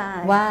แล้ว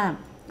ว่า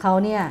เขา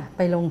เนี่ยไ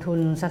ปลงทุน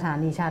สถา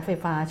นีชาร์จไฟ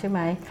ฟ้าใช่ไหม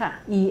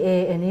EA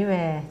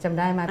Anywhere จำ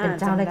ได้มาเป็น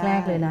เจ้าแร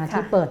กๆเลยนะ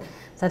ที่เปิด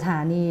สถา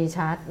นีช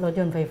าร์จรถ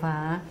ยนต์ไฟฟ้า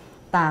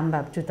ตามแบ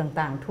บจุด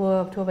ต่างๆ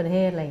ทั่วประเท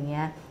ศอะไรเ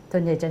งี้ยส่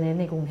วนใหญ่จะเน้น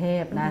ในกรุงเท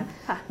พนะ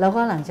แล้ว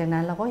ก็หลังจาก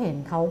นั้นเราก็เห็น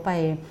เขาไป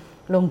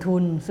ลงทุ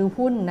นซื้อ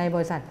หุ้นในบ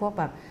ริษัทพวก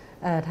แบบ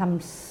ท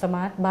ำสม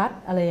าร์ทบัส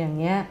อะไรอย่าง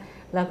เงี้ย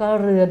แล้วก็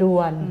เรือด่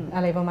วนอ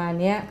ะไรประมาณ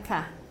นี้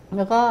แ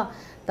ล้วก็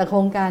แต่โคร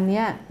งการ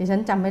นี้ดิฉั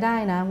นจำไม่ได้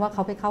นะว่าเข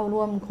าไปเข้า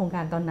ร่วมโครงก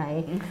ารตอนไหน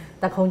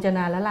แต่คงจะน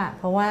านแล้วล่ะ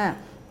เพราะว่า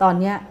ตอน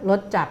นี้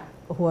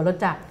หัวรถ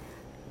จักร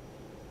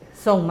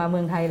ส่งมาเมื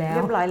องไทยแล้วเ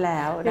รียบร้อยแล้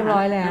ว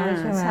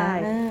ใช่ไหมใช่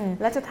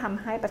และจะท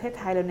ำให้ประเทศ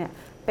ไทยเราเนี่ย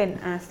เป็น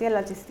อาเซียนโล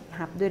จิสติกส์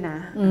ฮับด้วยนะ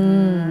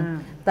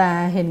แต่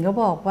เห็นเขา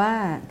บอกว่า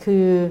คื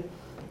อ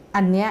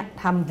อันเนี้ย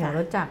ทำหัวร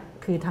ถจักร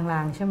คือทางร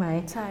างใช่ไหม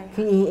ใช่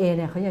คือ EA เ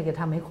นี่ยเขาอยากจะ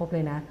ทำให้ครบเล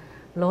ยนะ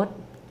รถ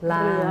ร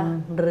าง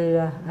เรือ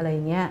อะไร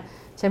เงี้ย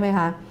ใช่ไหมค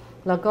ะ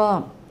แล้วก็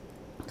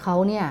เขา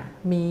เนี่ย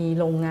มี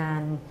โรงงา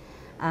น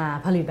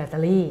ผลิตแบตเตอ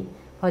รี่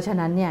เพราะฉะ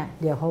นั้นเนี่ย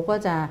เดี๋ยวเขาก็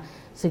จะ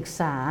ศึก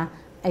ษา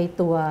ไอ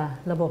ตัว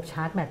ระบบช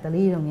าร์จแบตเตอ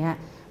รี่ตรงนี้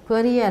เพื่อ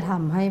ที่จะท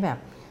ำให้แบบ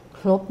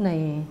ครบใน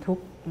ทุก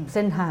เ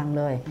ส้นทาง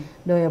เลย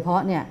โดยเฉพา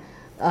ะเนี่ย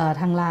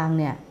ทางราง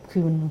เนี่ยคื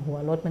อหัว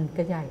รถมัน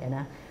ก็ใหญ่น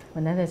ะมั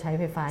นน่าจะใช้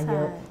ไฟฟ้าเย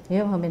อะ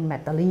นี่พอเป็นแบ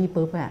ตเตอรี่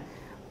ปุ๊บเนี่ย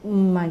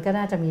มันก็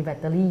น่าจะมีแบต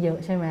เตอรี่เยอะ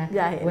ใช่ไหม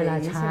เวลา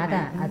ชาร์จ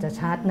อาจจะ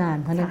ชาร์จนาน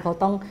เพราะนั้นเขา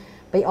ต้อง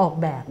ไปออก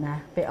แบบนะ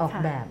ไปออก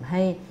แบบใ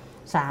ห้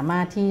สามา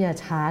รถที่จะ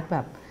ชาร์จแบ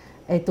บ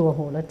ไอตัว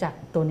หัวรถจักร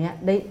ตัวนี้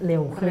ได้เร็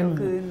วขึ้น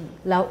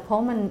แล้วเพรา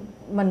ะ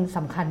มันส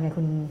ำคัญไง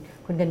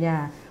คุณกัญญา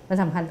มัน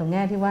สำคัญตรงแ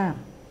ง่ที่ว่า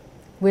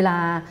เวลา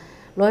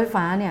รถไฟ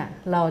ฟ้าเนี่ย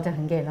เราจะ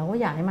สังเกตเราก็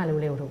อยากให้มา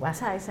เร็วๆถูกป่ะ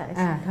ใช่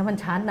ถ้ามัน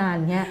ชาร์จนาน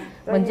เงี้ย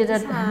มันจะ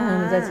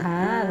ช้า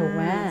ถูกไ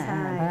หม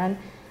เพราะฉะนั้น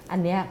อัน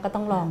เนี้ยก็ต้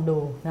องลองดู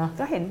เนาะ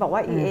ก็เห็นบอกว่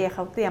า EA เข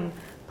าเตรียม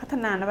พัฒ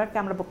นานวัตกร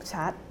รมระบบช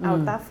าร์จ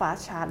Ultra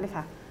Fast Charge เลย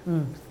ค่ะ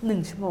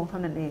1 ชั่วโมงเท่า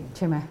นั้นเองใ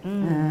ช่ไหม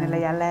ในร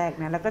ะยะแรก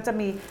นะแล้วก็จะ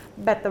มี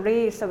แบตเตอ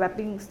รี่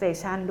swapping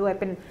station ด้วย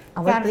เป็น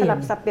การสลับ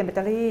สับเปลี่ยนแบตเ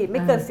ตอรี่ไ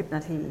ม่เกิน10 น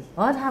าที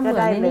ทำเหมือ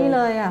นนี่เ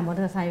ลยอ่ะมอเ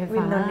ตอร์ไซค์ไฟ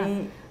ฟ้า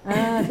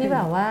ที่แบ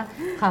บว่า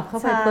ขับเข้า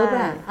ไปปุ๊บ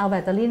อ่ะเอาแบ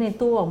ตเตอรี่ใน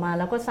ตู้ออกมา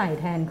แล้วก็ใส่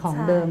แทนของ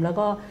เดิมแล้ว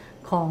ก็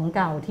ของเ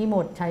ก่าที่หม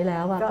ดใช้แล้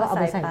วก็เอา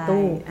ไปใส่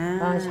ตู้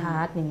ก็ชา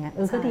ร์จอย่างเงี้ย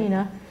ก็ดีน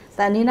ะแ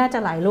ต่อันนี้น่าจะ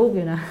หลายลูกอ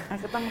ยู่นะ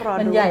ก็ต้องรอดู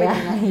มันใหญ่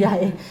ใหญ่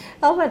เ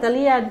พราะแบตเตอ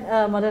รี่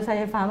มอเตอร์ไซค์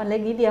ไฟฟ้ามันเล็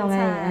กนิดเดียวไง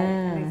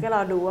ก็ร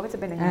อดูว่ามันจะ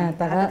เป็นยังไงแ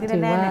ต่ที่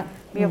แน่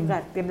ๆมีโอกา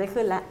สเตรียมได้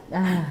ขึ้นแล้ว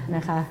น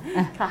ะคะ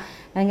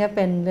นั่นก็เ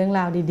ป็นเรื่องร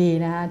าวดี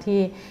ๆนะคะที่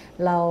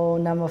เรา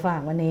นำมาฝา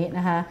กวันนี้น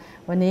ะคะ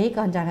วันนี้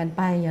ก่อนจากกันไ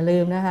ปอย่าลื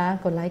มนะคะ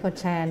กดไลค์กด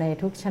แชร์ใน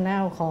ทุก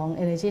channel ของ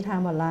Energy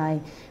Time Online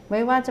ไ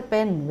ม่ว่าจะเ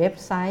ป็นเว็บ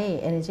ไซต์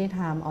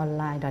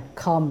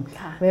energytimeonline.com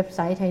เว็บไซ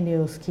ต์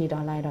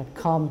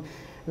thainews-online.com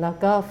แล้ว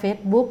ก็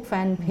Facebook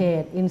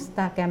Fanpage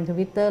Instagram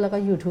Twitter แล้วก็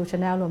YouTube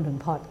Channel รวมถึง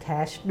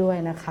Podcast ด้วย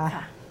นะคะ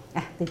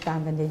ติดตาม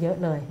กันเยอะ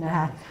ๆเลยนะค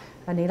ะ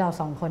วันนี้เรา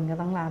2 คนก็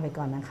ต้องลาไป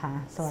ก่อนนะคะ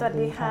สวัส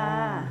ดีค่ะ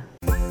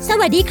ส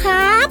วัสดีค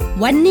รับ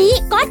วันนี้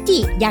ก๊อตจิ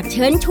อยากเ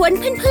ชิญชวน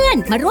เพื่อน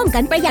ๆมาร่วมกั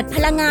นประหยัดพ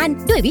ลังงาน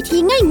ด้วยวิธี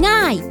ง่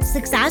ายๆ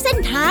ศึกษาเส้น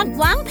ทาง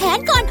วางแผน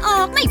ก่อนอ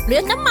อกไม่เปลื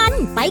องน้ำมัน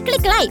ไปใก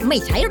ล้ๆไม่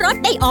ใช้รถ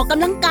ได้ออกก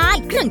ำลังกาย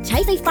เครื่องใช้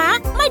ไฟฟ้า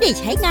ไม่ได้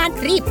ใช้งาน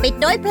รีบปิด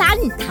โดยพลัน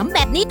ทำแบ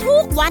บนี้ทุ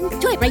กวัน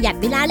ช่วยประหยัด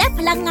เวลาและพ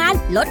ลังงาน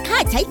ลดค่า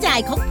ใช้จ่าย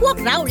ของพวก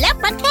เราและ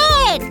ประเท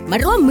ศมา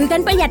ร่วมมือกั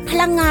นประหยัดพ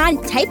ลังงาน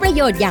ใช้ประโ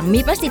ยชน์อย่างมี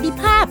ประสิทธิ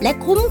ภาพและ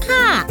คุ้มค่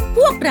าพ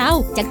วกเรา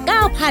จะก้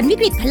าวผ่านวิ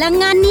กฤตพลัง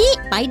งานนี้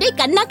ไปด้วย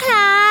กันนะค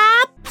รั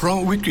บเพราะ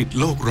วิกฤต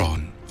โลกร้อน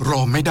ร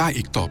อไม่ได้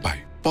อีกต่อไป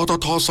ปต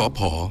ท.สผ.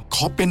ข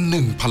อเป็น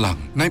1 พลัง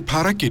ในภา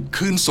รกิจ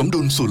คืนสม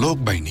ดุลสู่โลก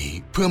ใบนี้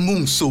เพื่อมุ่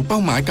งสู่เป้า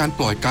หมายการ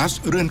ปล่อยก๊าซ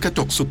เรือนกระจ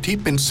กสุทธิ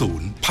เป็น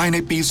0ภายใน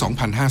ปี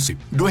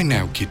 2050 ด้วยแน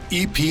วคิด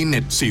EP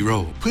Net Zero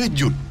เพื่อ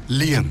หยุด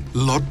เลี่ยง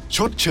ลดช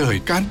ดเชย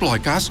การปล่อย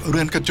ก๊าซเรื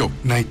อนกระจก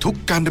ในทุก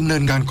การดำเนิ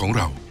นงานของเ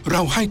ร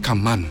าให้ค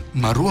ำมั่น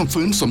มาร่วม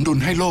ฟื้นสมดุล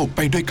ให้โลกไ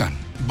ปด้วยกัน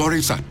บ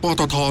ริษัทป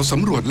ตท.ส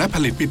ำรวจและผ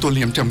ลิตปิโตรเ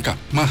ลียมจำกัด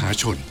มหา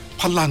ชน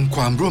พลังค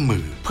วามร่วมมื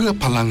อเพื่อ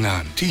พลังงา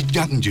นที่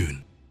ยั่งยืน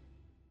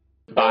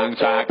บาง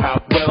จากขั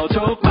บเร็ว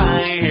ทุกไป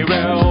ให้เ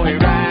ร็วให้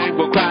แรงก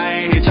ว่าใคร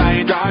ให้ใจ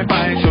ร้อยไป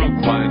ทุก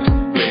วัน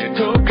เปลี่ยน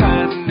ทุกคั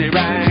นให้แร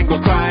งกว่า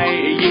ใคร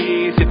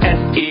20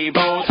 SE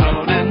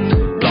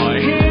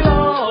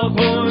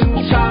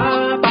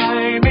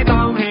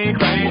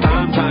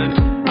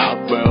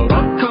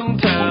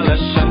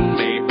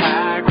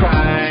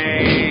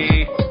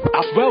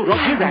Maxwell รถ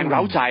ให้แรงเร้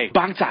าใจบ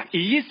างจาก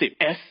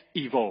E20S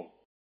Evo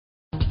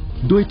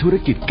ด้วยธุร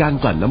กิจการ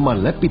กลั่นน้ำมัน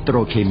และปิโตร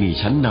เคมี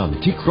ชั้นน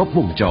ำที่ครบว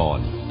งจร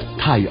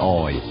ไทยอ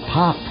อยล์ภ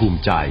าคภูมิ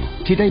ใจ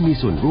ที่ได้มี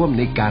ส่วนร่วม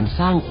ในการ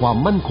สร้างความ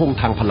มั่นคง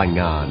ทางพลัง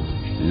งาน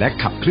และ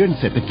ขับเคลื่อน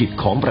เศรษฐกิจ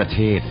ของประเท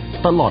ศ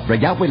ตลอดระ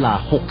ยะเวลา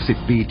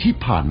 60 ปีที่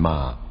ผ่านมา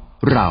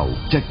เรา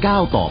จะก้า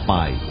วต่อไป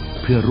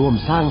เพื่อร่วม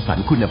สร้างสรร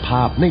ค์คุณภ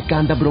าพในกา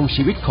รดำรง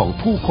ชีวิตของ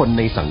ผู้คน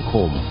ในสังค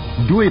ม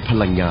ด้วยพ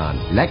ลังงาน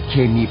และเค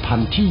มีภัณ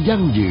ฑ์ที่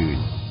ยั่งยืน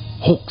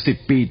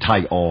 60 ปีไท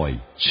ยออยล์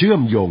เชื่อ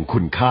มโยงคุ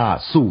ณค่า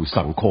สู่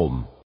สังคม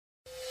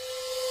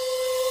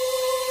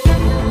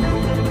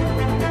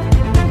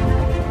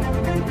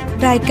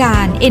รายกา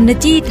ร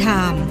Energy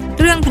Time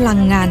เรื่องพลั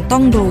งงานต้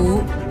องรู้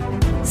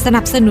ส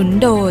นับสนุน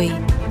โดย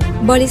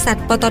บริษัท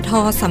ปตท.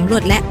สำรว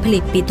จและผลิ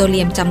ตปิโตรเลี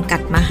ยมจำกั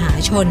ดมหา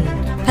ชน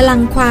พลั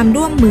งความ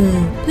ร่วมมือ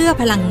เพื่อ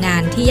พลังงา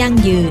นที่ยั่ง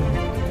ยืน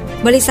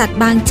บริษัท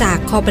บางจาก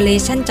คอร์ปอเร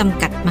ชั่นจ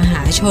ำกัดมห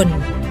าชน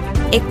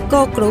เอ็กโก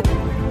กรุ๊ป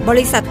บ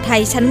ริษัทไท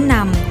ยชั้นน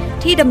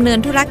ำที่ดำเนิน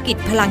ธุรกิจ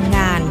พลังง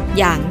าน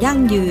อย่างยั่ง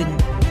ยืน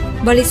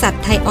บริษัท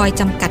ไทยออยล์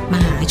จำกัดม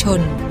หาช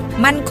น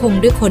มั่นคง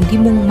ด้วยคนที่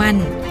มุ่งมั่น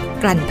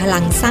กลั่นพลั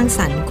งสร้างส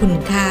รรค์คุณ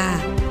ค่า